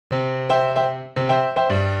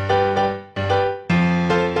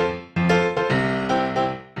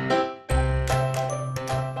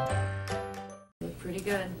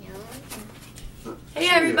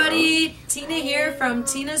from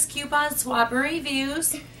Tina's Coupon Swap and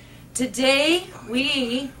Reviews. Today,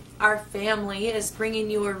 our family, is bringing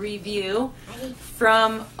you a review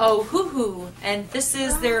from OHUHU, and this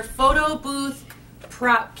is their photo booth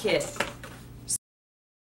prop kit.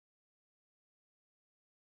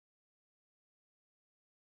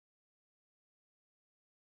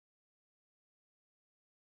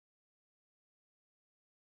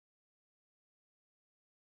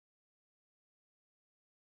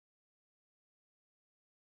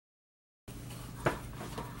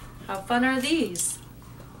 How fun are these?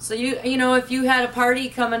 So you know, if you had a party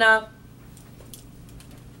coming up,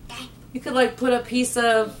 you could like put a piece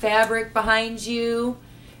of fabric behind you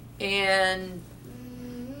and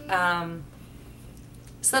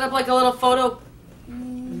set up like a little photo.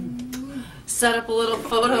 Set up a little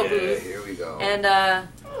photo booth. Here we go. And oh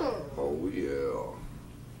yeah.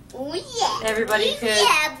 Oh yeah. Everybody could.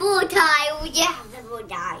 Yeah, bow tie. Oh yeah, the bow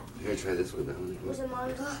tie. Here, try this one. Where's the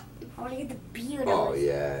monitor? I want to get the beard. Oh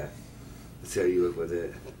yeah. Let's see how you look with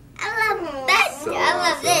it. I love that. So I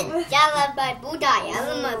love awesome. it. I love my bow tie. I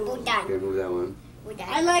love my bow tie. Okay, move that one. Bow tie.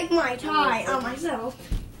 I like my tie on myself.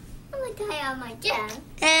 I want to tie on my chest.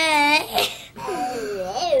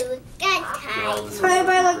 Oh, got tie. So if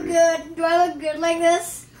I look good, do I look good like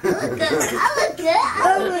this? I look good. I look good.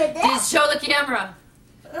 I look good. Please show the camera.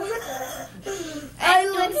 I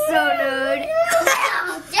look so nude.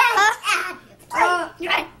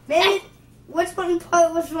 Maybe which one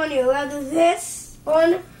was funnier? Whether this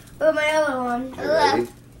one or my other one? Okay, ready?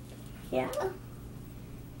 Yeah.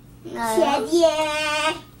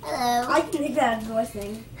 Yeah. Hello. I can make that a voice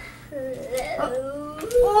thing.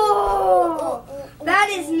 Oh, that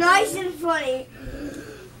is nice and funny.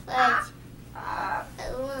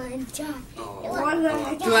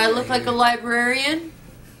 Do I look like a librarian?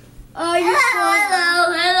 Oh, you're so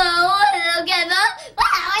Hello, Gemma. I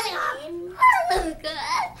look good.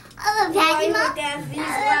 I look happy, Mom.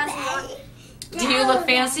 Do you look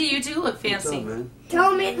fancy? You do look What's up, fancy. man?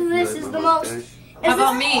 Tell me this is the most. How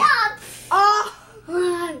about me? Oh,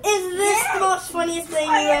 is this the most funniest thing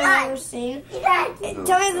you've ever seen?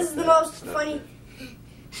 Tell me this is the most funny.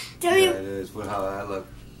 Tell Yeah, me. it is. But how I look?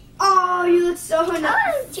 Oh, you look so funny. I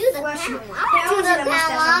want to do the Fleshy. pound. I want to do the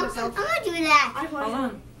pound, Mom. I want to do that. Hold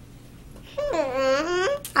on.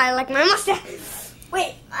 I like my mustache.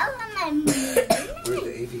 Wait. I want my Where'd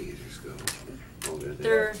the aviators go? Oh, there they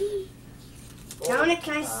are. They're Dominic,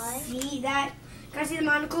 can I see that? Can I see the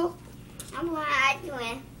monocle? I'm going to do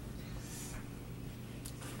it.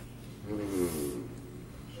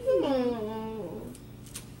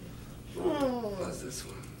 What's this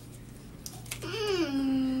one?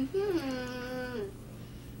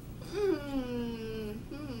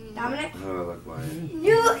 Dominic, How do I look like?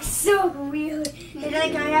 you look so weird. Hey,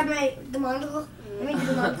 Daddy, can I have the monocle? Let me do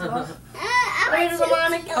the monocle. Where's the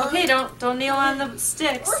monocle? okay. Don't kneel on the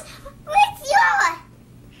sticks. Where's Chihuahua?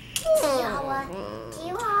 Chihuahua.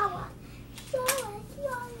 Chihuahua.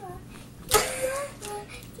 Chihuahua.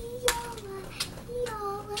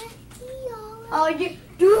 Oh, you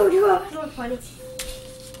do look funny.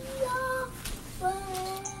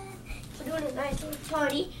 We're doing a nice little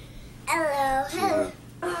party. Hello.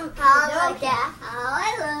 Oh, How I look that? How I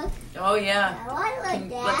look? Oh yeah. How I look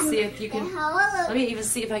that? Let's see if you can. How I look? Let me even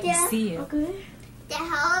see if I can see you. Okay. That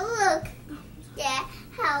how I look? That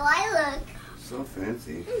how I look? So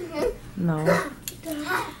fancy. No.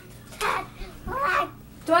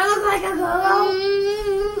 Do I look like a girl?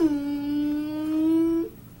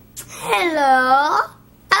 Hello.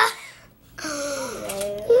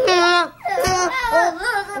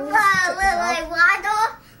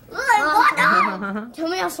 Tell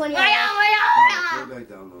me how funny Go back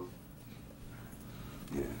down low.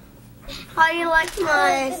 Yeah. How do you like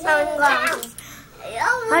my sunglasses?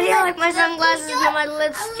 How do you like my sunglasses and my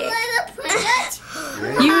lipstick?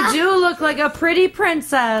 You do look like a pretty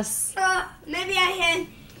princess. Maybe I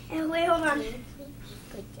can. Wait, hold on.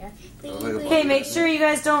 Okay, make sure you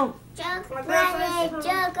guys don't. Chocolate. Good.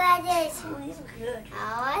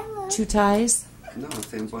 How I look? Two ties. No,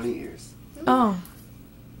 same bunny ears. Oh.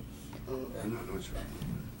 I'm not sure.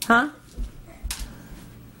 Huh?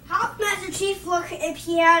 How would Master Chief look if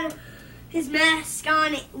he had his mask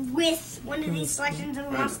on with one of these selections of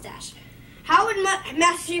a mustache? How would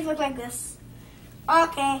Master Chief look like this?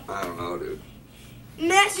 Okay. I don't know, dude.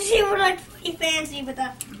 Master Chief would look pretty fancy with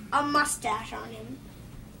a mustache on him.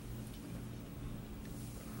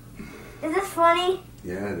 Is this funny?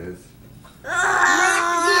 Yeah, it is.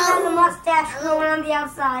 Master Chief has a mustache growing on the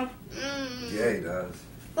outside. Yeah, he does.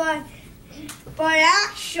 But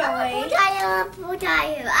actually... I love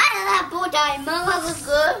bow tie. Mama look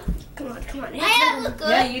good. Come on. I look good.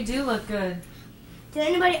 Yeah, you do look good. Did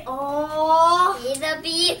anybody? Oh,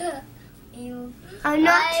 I'm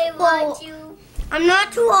not too old. I'm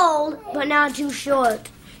not too old, but not too short.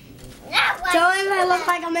 Tell him I look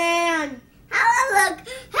like a man. How I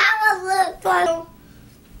look? But,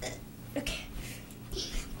 okay.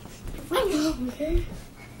 Okay.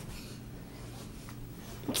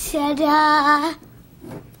 Ta-da!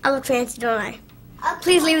 I look fancy, don't I?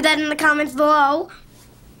 Please leave that in the comments below.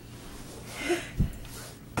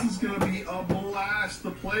 This is going to be a blast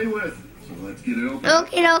to play with. So let's get it open.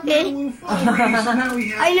 Okay.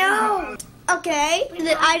 I know. Okay.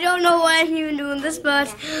 I don't know why I'm even doing this,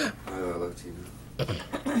 but...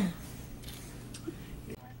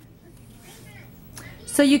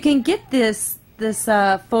 So you can get this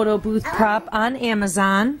photo booth prop on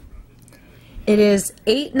Amazon. It is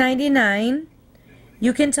 $8.99.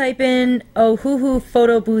 You can type in OHUHU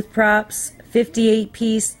photo booth props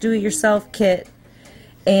 58-piece do-it-yourself kit,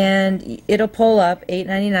 and it'll pull up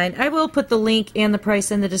 $8.99. I will put the link and the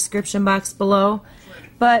price in the description box below.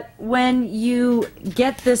 But when you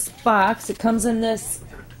get this box, it comes in this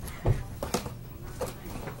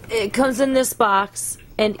box,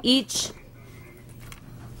 and each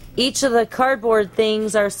of the cardboard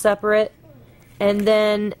things are separate, and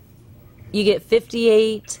then you get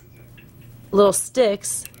 58 little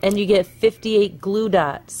sticks, and you get 58 glue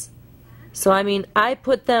dots. So I mean, I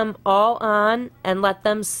put them all on and let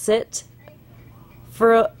them sit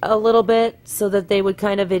for a little bit so that they would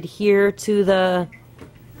kind of adhere to the,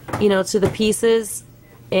 to the pieces.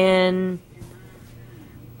 And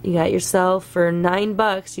you got yourself, for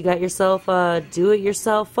 $9, you got yourself a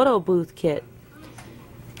do-it-yourself photo booth kit.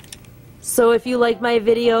 So if you like my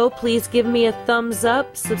video, please give me a thumbs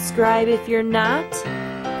up, subscribe if you're not.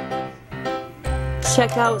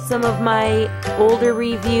 Check out some of my older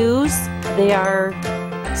reviews. They are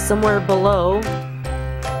somewhere below.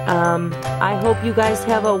 I hope you guys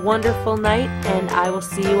have a wonderful night, and I will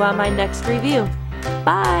see you on my next review.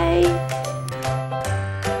 Bye!